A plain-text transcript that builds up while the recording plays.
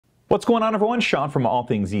What's going on, everyone? Sean from All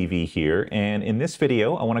Things EV here, and in this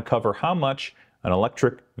video I want to cover how much an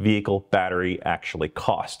electric vehicle battery actually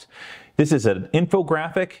costs. This is an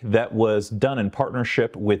infographic that was done in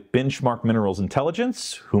partnership with Benchmark Minerals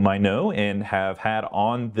Intelligence, whom I know and have had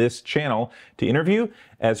on this channel to interview,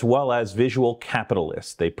 as well as Visual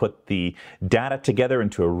Capitalist. They put the data together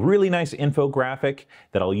into a really nice infographic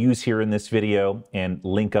that I'll use here in this video and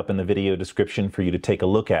link up in the video description for you to take a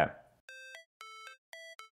look at.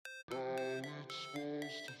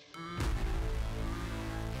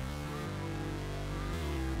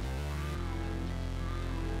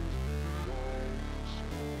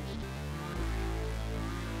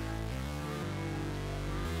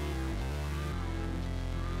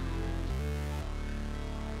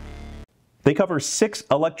 They cover 6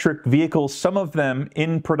 electric vehicles, some of them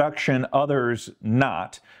in production, others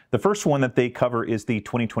not. The first one that they cover is the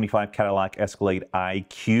 2025 Cadillac Escalade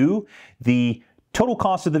IQ. The total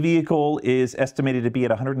cost of the vehicle is estimated to be at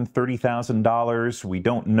 $130,000. We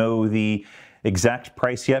don't know the exact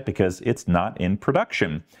price yet because it's not in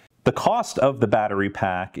production. The cost of the battery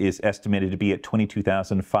pack is estimated to be at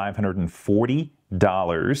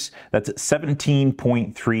 $22,540. That's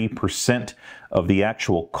 17.3% of the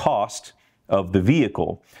actual cost of the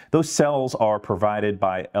vehicle. Those cells are provided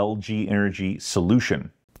by LG Energy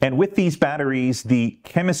Solution. And with these batteries, the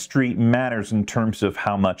chemistry matters in terms of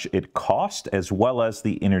how much it costs, as well as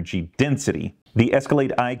the energy density. The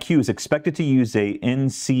Escalade IQ is expected to use a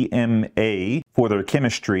NCMA for their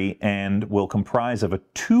chemistry and will comprise of a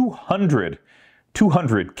 200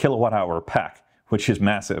 kilowatt hour pack, which is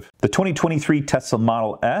massive. The 2023 Tesla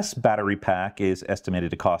Model S battery pack is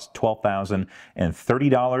estimated to cost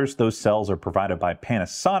 $12,030. Those cells are provided by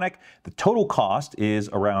Panasonic. The total cost is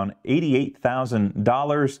around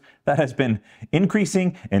 $88,000. That has been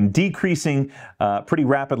increasing and decreasing pretty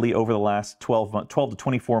rapidly over the last 12 to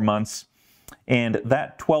 24 months. And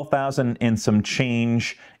that $12,000 and some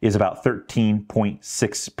change is about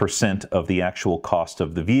 13.6% of the actual cost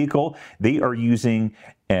of the vehicle. They are using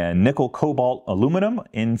nickel cobalt aluminum,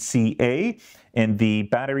 NCA, and the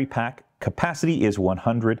battery pack capacity is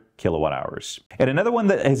 100 kilowatt hours. And another one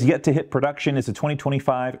that has yet to hit production is the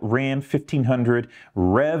 2025 Ram 1500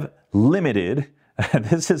 Rev Limited.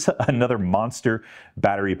 This is another monster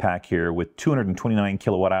battery pack here with 229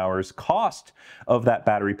 kilowatt hours. Cost of that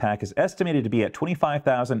battery pack is estimated to be at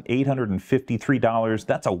 $25,853.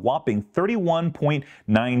 That's a whopping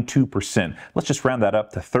 31.92%. Let's just round that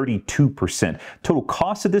up to 32%. Total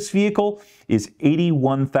cost of this vehicle is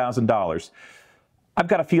 $81,000. I've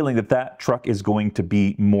got a feeling that that truck is going to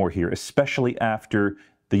be more here, especially after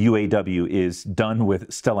the UAW is done with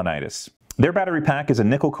Stellantis. Their battery pack is a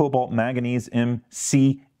nickel cobalt manganese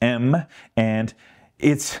MCM, and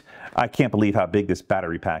I can't believe how big this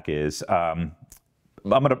battery pack is. I'm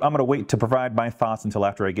gonna wait to provide my thoughts until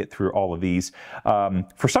after I get through all of these.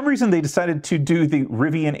 For some reason, they decided to do the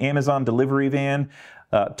Rivian Amazon delivery van.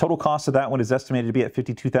 Total cost of that one is estimated to be at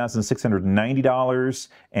 $52,690,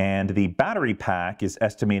 and the battery pack is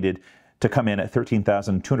estimated to come in at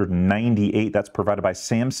 $13,298. That's provided by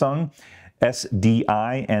Samsung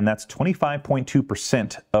SDI, and that's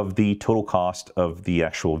 25.2% of the total cost of the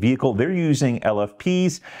actual vehicle. They're using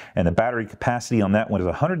LFPs, and the battery capacity on that one is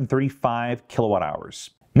 135 kilowatt hours.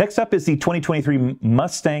 Next up is the 2023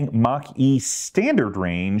 Mustang Mach-E Standard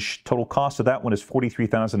Range. Total cost of that one is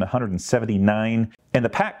 $43,179, and the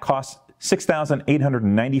pack costs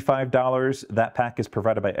 $6,895. That pack is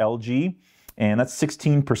provided by LG, and that's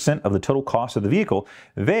 16% of the total cost of the vehicle.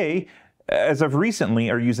 They, as of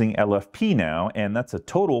recently, are using LFP now, and that's a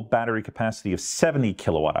total battery capacity of 70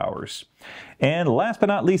 kilowatt hours. And last but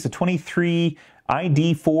not least, the 23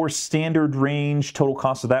 ID4 Standard Range. Total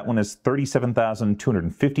cost of that one is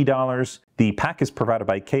 $37,250. The pack is provided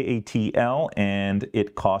by KATL, and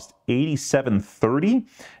it costs $8730, and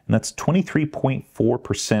that's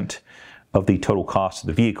 23.4% of the total cost of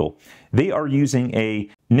the vehicle. They are using a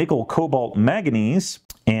nickel cobalt manganese,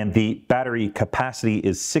 and the battery capacity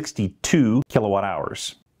is 62 kilowatt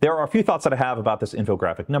hours. There are a few thoughts that I have about this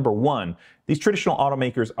infographic. Number one, these traditional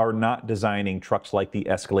automakers are not designing trucks like the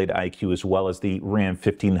Escalade IQ as well as the Ram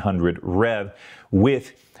 1500 Rev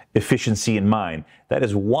with efficiency in mind. That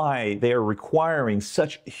is why they are requiring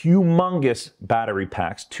such humongous battery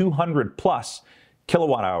packs, 200 plus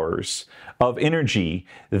kilowatt hours of energy,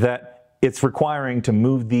 that it's requiring to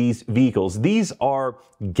move these vehicles. These are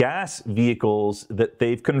gas vehicles that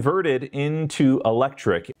they've converted into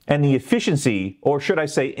electric. And the efficiency, or should I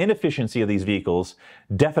say inefficiency, of these vehicles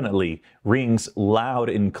definitely rings loud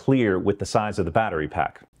and clear with the size of the battery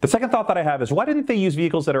pack. The second thought that I have is, why didn't they use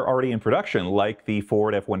vehicles that are already in production, like the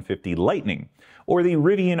Ford F-150 Lightning or the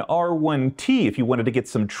Rivian R1T, if you wanted to get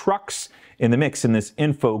some trucks in the mix in this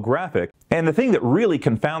infographic? And the thing that really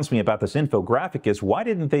confounds me about this infographic is, why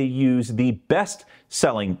didn't they use the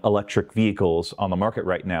best-selling electric vehicles on the market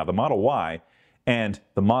right now, the Model Y and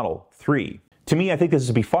the Model 3? To me, I think this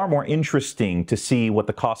would be far more interesting to see what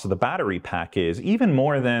the cost of the battery pack is, even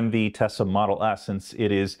more than the Tesla Model S, since it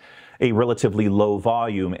is a relatively low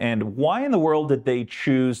volume. And why in the world did they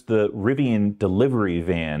choose the Rivian delivery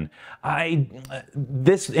van?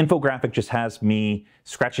 This infographic just has me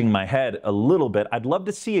scratching my head a little bit. I'd love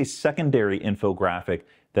to see a secondary infographic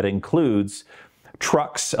that includes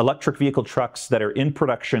trucks, electric vehicle trucks that are in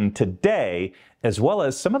production today, as well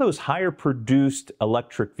as some of those higher produced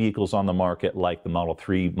electric vehicles on the market, like the Model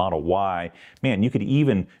 3, Model Y. Man, you could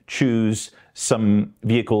even choose some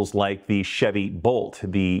vehicles like the Chevy Bolt,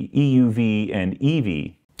 the EUV and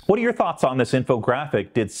EV. What are your thoughts on this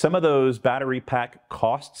infographic? Did some of those battery pack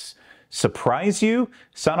costs surprise you?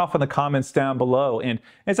 Sound off in the comments down below. And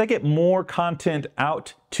as I get more content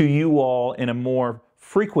out to you all in a more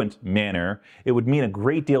frequent manner, it would mean a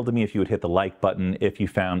great deal to me if you would hit the like button if you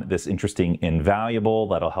found this interesting and valuable.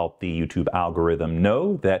 That'll help the YouTube algorithm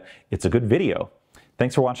know that it's a good video.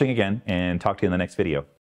 Thanks for watching again, and talk to you in the next video.